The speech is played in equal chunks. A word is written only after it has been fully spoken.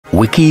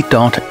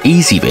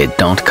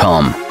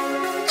wiki.ezvid.com.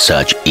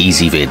 Search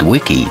Ezvid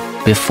Wiki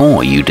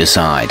before you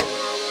decide.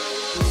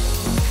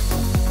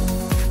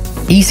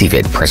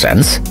 Ezvid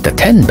presents the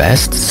 10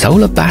 best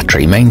solar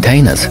battery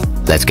maintainers.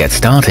 Let's get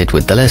started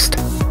with the list.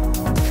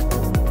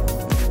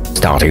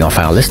 Starting off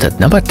our list at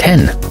number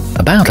 10.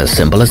 About as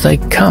simple as they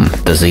come,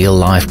 the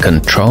zeallife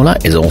controller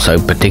is also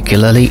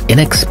particularly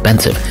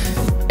inexpensive.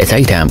 Its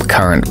 8 amp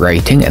current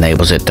rating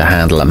enables it to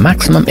handle a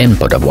maximum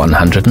input of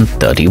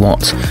 130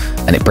 watts,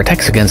 and it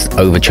protects against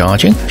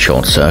overcharging,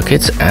 short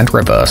circuits, and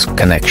reverse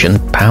connection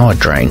power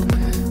drain.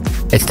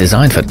 It's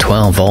designed for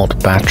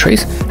 12-volt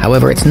batteries,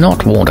 however it's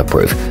not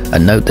waterproof,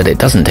 and note that it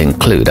doesn't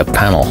include a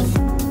panel.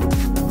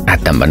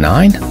 At number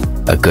 9,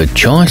 a good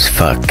choice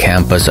for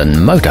campers and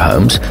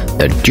motorhomes,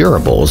 the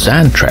durable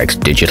xantrex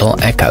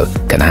Digital Echo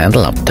can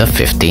handle up to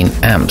 15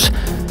 amps.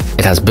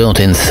 It has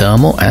built-in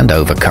thermal and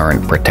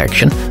overcurrent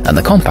protection, and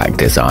the compact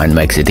design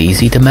makes it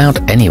easy to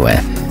mount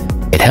anywhere.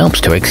 It helps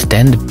to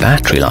extend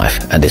battery life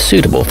and is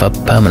suitable for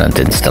permanent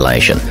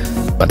installation,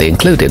 but the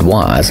included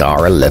wires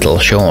are a little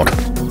short.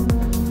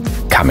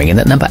 Coming in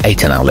at number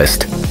 8 on our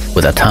list,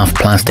 with a tough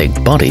plastic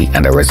body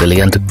and a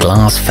resilient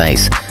glass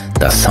face,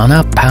 the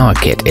Sunner Power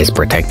Kit is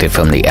protected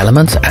from the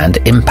elements and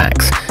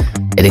impacts.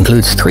 It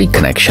includes 3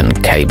 connection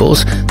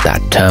cables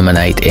that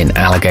terminate in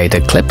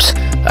alligator clips,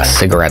 a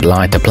cigarette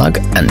lighter plug,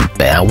 and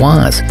bare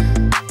wires.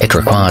 It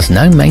requires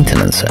no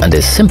maintenance and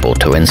is simple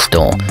to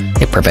install.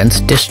 It prevents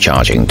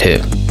discharging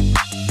too.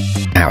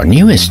 Our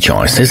newest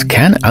choices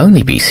can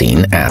only be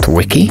seen at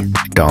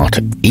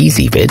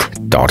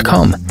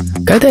wiki.ezvid.com.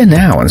 Go there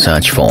now and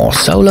search for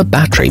solar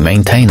battery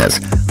maintainers,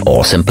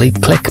 or simply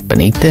click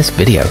beneath this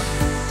video.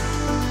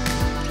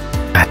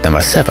 At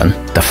number 7,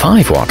 the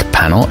 5-watt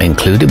panel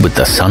included with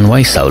the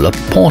Sunway Solar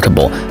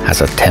Portable has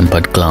a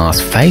tempered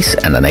glass face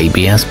and an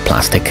ABS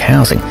plastic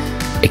housing.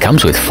 It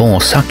comes with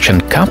 4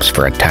 suction cups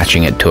for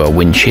attaching it to a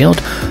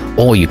windshield,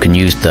 or you can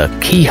use the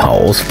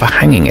keyholes for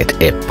hanging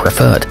it if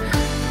preferred.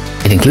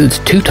 It includes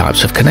 2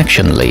 types of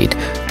connection lead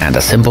and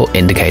a simple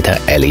indicator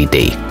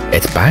LED.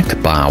 It's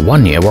backed by a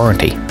 1-year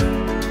warranty.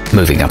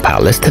 Moving up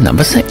our list to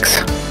number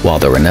 6. While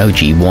the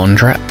Renogy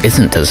Wanderer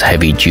isn't as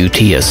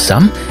heavy-duty as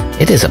some,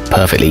 it is a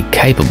perfectly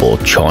capable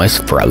choice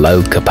for a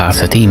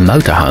low-capacity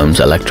motorhome's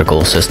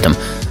electrical system.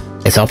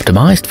 It's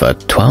optimized for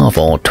 12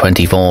 or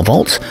 24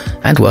 volts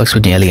and works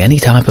with nearly any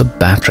type of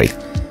battery.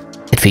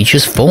 It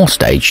features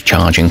 4-stage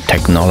charging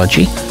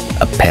technology,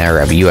 a pair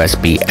of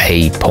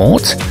USB-A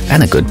ports,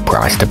 and a good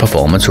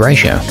price-to-performance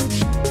ratio.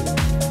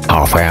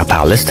 Halfway up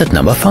our list at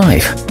number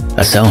 5.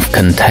 A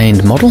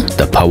self-contained model,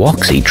 the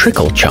powoxi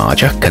trickle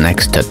charger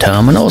connects to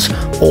terminals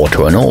or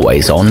to an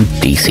always-on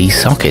DC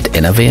socket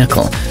in a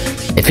vehicle.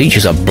 It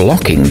features a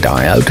blocking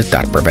diode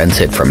that prevents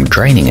it from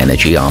draining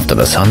energy after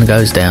the sun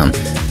goes down.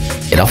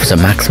 It offers a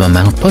maximum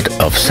output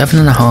of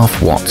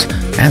 7.5 watts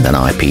and an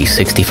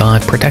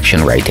IP65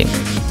 protection rating.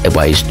 It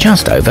weighs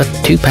just over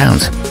 2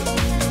 pounds.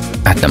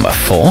 At number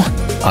 4,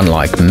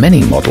 unlike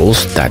many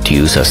models that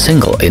use a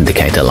single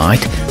indicator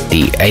light,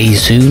 the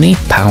aeisuny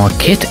Power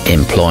Kit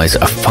employs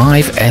a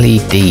 5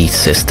 LED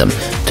system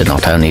to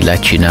not only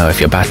let you know if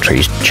your battery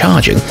is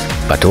charging,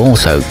 but to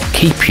also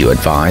keep you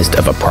advised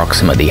of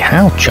approximately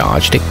how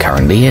charged it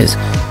currently is.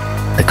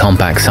 The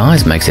compact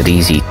size makes it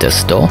easy to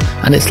store,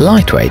 and it's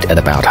lightweight at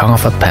about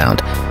half a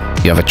pound.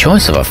 You have a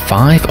choice of a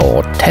 5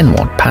 or 10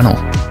 watt panel.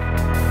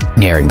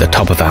 Nearing the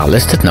top of our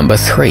list at number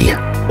 3.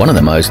 One of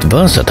the most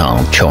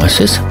versatile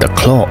choices, the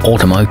clore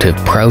automotive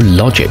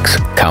pro-logix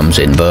comes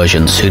in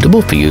versions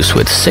suitable for use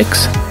with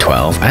 6,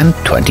 12 and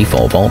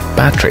 24 volt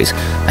batteries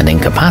and in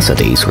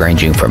capacities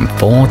ranging from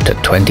 4 to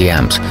 20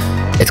 amps.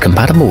 It's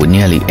compatible with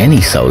nearly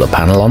any solar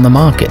panel on the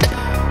market.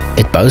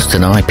 It boasts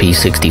an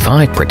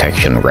IP65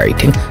 protection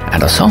rating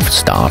and a soft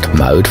start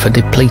mode for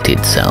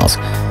depleted cells.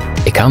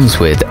 It comes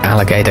with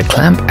alligator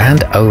clamp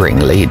and O-ring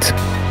leads.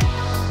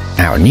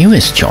 Our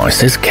newest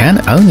choices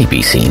can only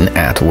be seen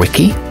at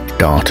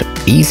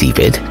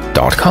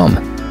wiki.ezvid.com.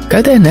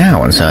 Go there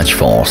now and search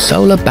for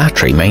solar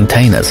battery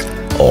maintainers,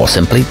 or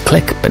simply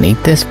click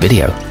beneath this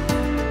video.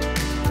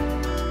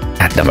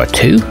 At number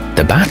 2,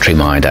 the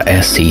batteryminder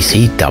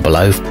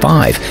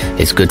SCC005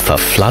 is good for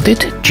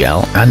flooded,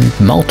 gel and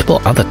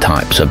multiple other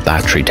types of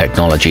battery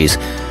technologies.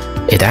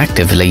 It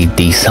actively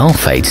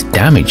desulfates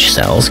damaged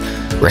cells,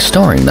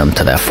 restoring them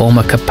to their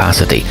former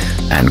capacity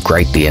and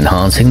greatly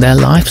enhancing their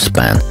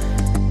lifespan.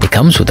 It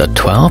comes with a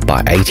 12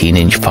 by 18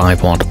 inch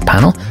 5 watt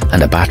panel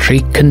and a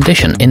battery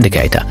condition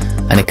indicator,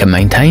 and it can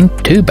maintain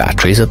 2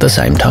 batteries at the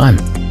same time.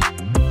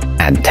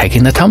 And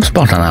taking the top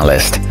spot on our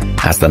list,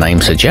 as the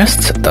name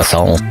suggests, the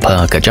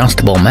solperk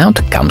adjustable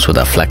mount comes with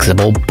a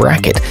flexible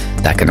bracket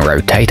that can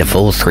rotate a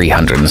full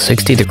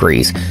 360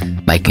 degrees,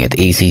 making it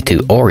easy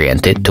to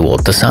orient it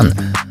toward the sun.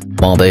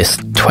 While this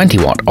 20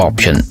 watt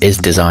option is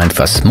designed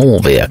for small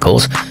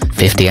vehicles,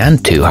 50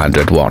 and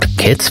 200 watt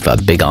kits for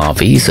big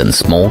RVs and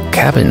small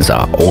cabins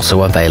are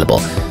also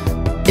available.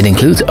 It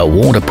includes a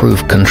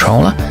waterproof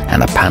controller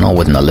and a panel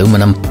with an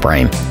aluminum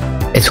frame.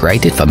 It's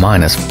rated for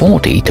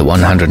 -40 to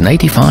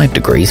 185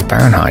 degrees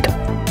Fahrenheit.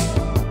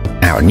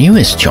 Our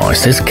newest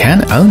choices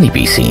can only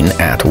be seen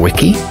at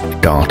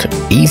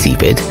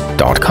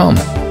wiki.ezvid.com.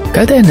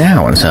 Go there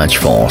now and search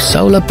for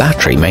solar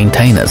battery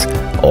maintainers,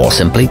 or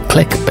simply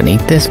click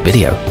beneath this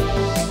video.